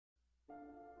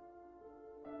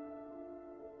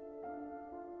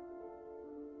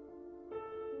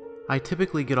I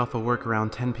typically get off of work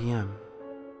around 10 p.m.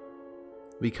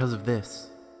 Because of this,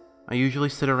 I usually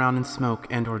sit around and smoke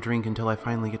and or drink until I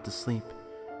finally get to sleep.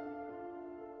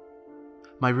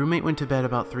 My roommate went to bed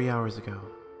about 3 hours ago.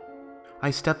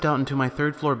 I stepped out into my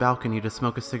third floor balcony to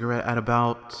smoke a cigarette at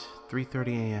about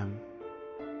 3:30 a.m.,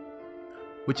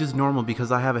 which is normal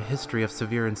because I have a history of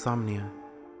severe insomnia.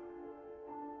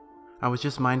 I was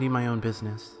just minding my own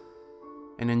business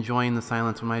and enjoying the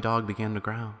silence when my dog began to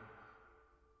growl.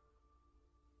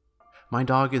 My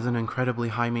dog is an incredibly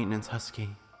high-maintenance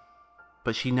husky,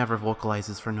 but she never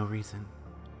vocalizes for no reason.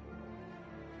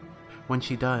 When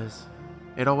she does,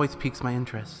 it always piques my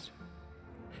interest.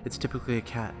 It's typically a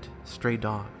cat, stray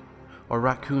dog, or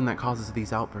raccoon that causes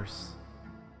these outbursts.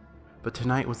 But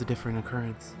tonight was a different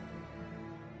occurrence.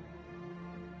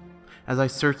 As I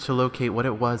searched to locate what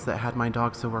it was that had my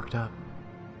dog so worked up,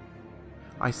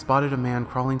 I spotted a man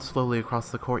crawling slowly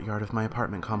across the courtyard of my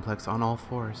apartment complex on all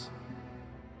fours.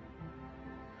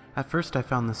 At first I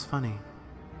found this funny.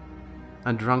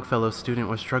 A drunk fellow student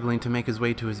was struggling to make his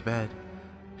way to his bed,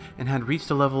 and had reached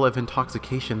a level of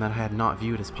intoxication that I had not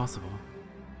viewed as possible.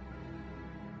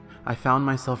 I found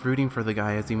myself rooting for the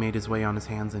guy as he made his way on his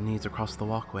hands and knees across the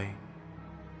walkway.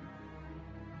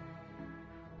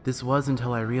 This was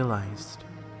until I realized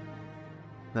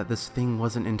that this thing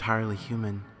wasn't entirely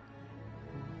human.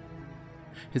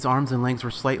 His arms and legs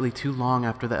were slightly too long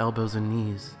after the elbows and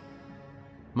knees,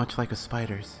 much like a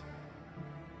spider's.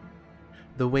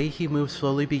 The way he moved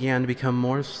slowly began to become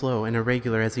more slow and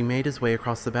irregular as he made his way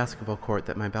across the basketball court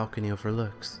that my balcony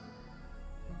overlooks.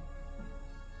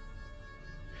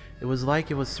 It was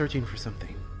like it was searching for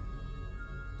something.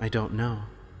 I don't know.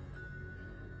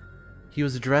 He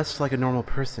was dressed like a normal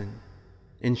person,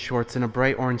 in shorts and a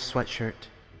bright orange sweatshirt.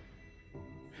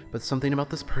 But something about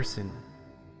this person,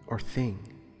 or thing,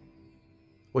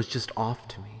 was just off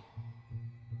to me.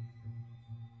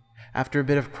 After a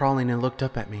bit of crawling, it looked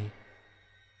up at me.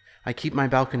 I keep my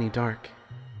balcony dark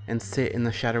and sit in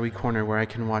the shadowy corner where I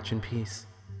can watch in peace.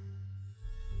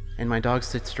 And my dog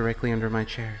sits directly under my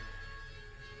chair.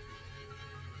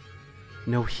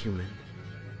 No human,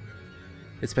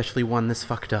 especially one this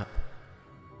fucked up,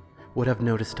 would have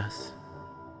noticed us.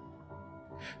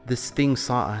 This thing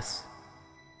saw us.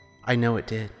 I know it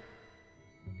did.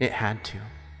 It had to.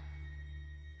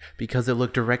 Because it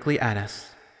looked directly at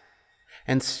us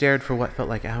and stared for what felt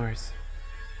like hours.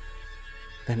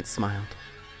 Then it smiled.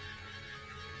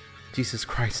 Jesus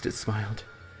Christ, it smiled.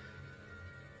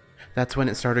 That's when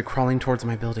it started crawling towards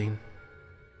my building.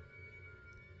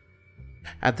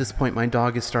 At this point, my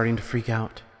dog is starting to freak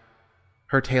out.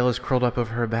 Her tail is curled up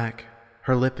over her back,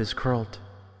 her lip is curled,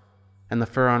 and the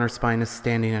fur on her spine is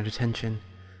standing at attention.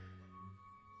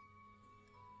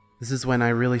 This is when I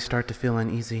really start to feel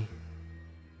uneasy.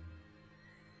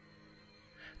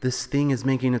 This thing is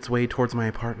making its way towards my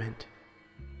apartment,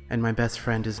 and my best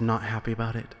friend is not happy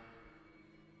about it.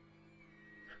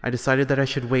 I decided that I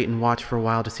should wait and watch for a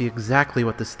while to see exactly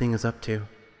what this thing is up to.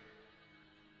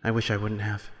 I wish I wouldn't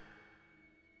have.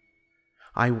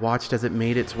 I watched as it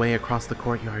made its way across the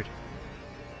courtyard,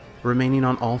 remaining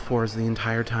on all fours the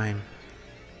entire time.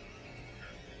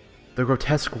 The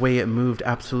grotesque way it moved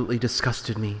absolutely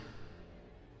disgusted me,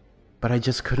 but I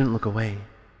just couldn't look away.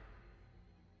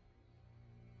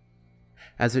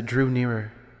 As it drew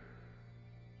nearer,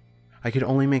 I could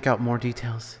only make out more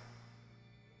details.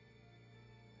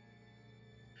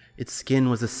 Its skin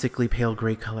was a sickly pale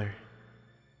gray color.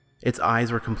 Its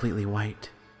eyes were completely white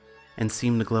and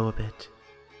seemed to glow a bit.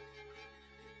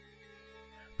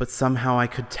 But somehow I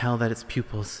could tell that its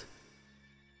pupils,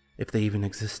 if they even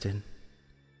existed,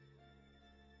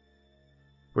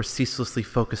 were ceaselessly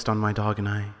focused on my dog and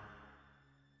I.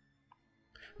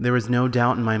 There was no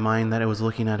doubt in my mind that it was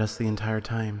looking at us the entire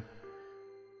time.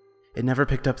 It never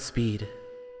picked up speed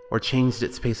or changed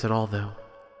its pace at all, though.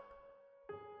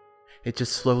 It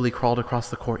just slowly crawled across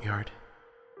the courtyard.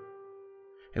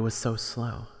 It was so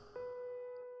slow.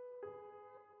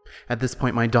 At this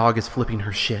point, my dog is flipping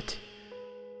her shit.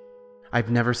 I've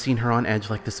never seen her on edge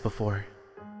like this before.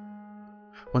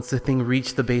 Once the thing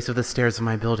reached the base of the stairs of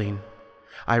my building,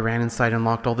 I ran inside and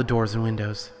locked all the doors and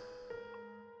windows.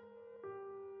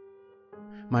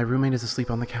 My roommate is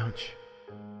asleep on the couch,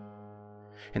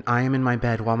 and I am in my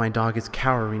bed while my dog is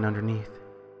cowering underneath.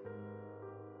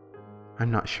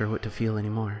 I'm not sure what to feel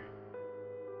anymore.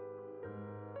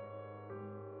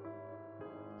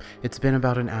 It's been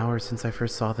about an hour since I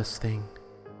first saw this thing,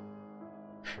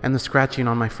 and the scratching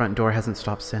on my front door hasn't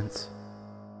stopped since.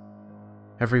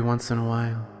 Every once in a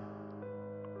while,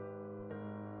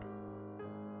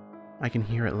 I can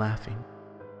hear it laughing.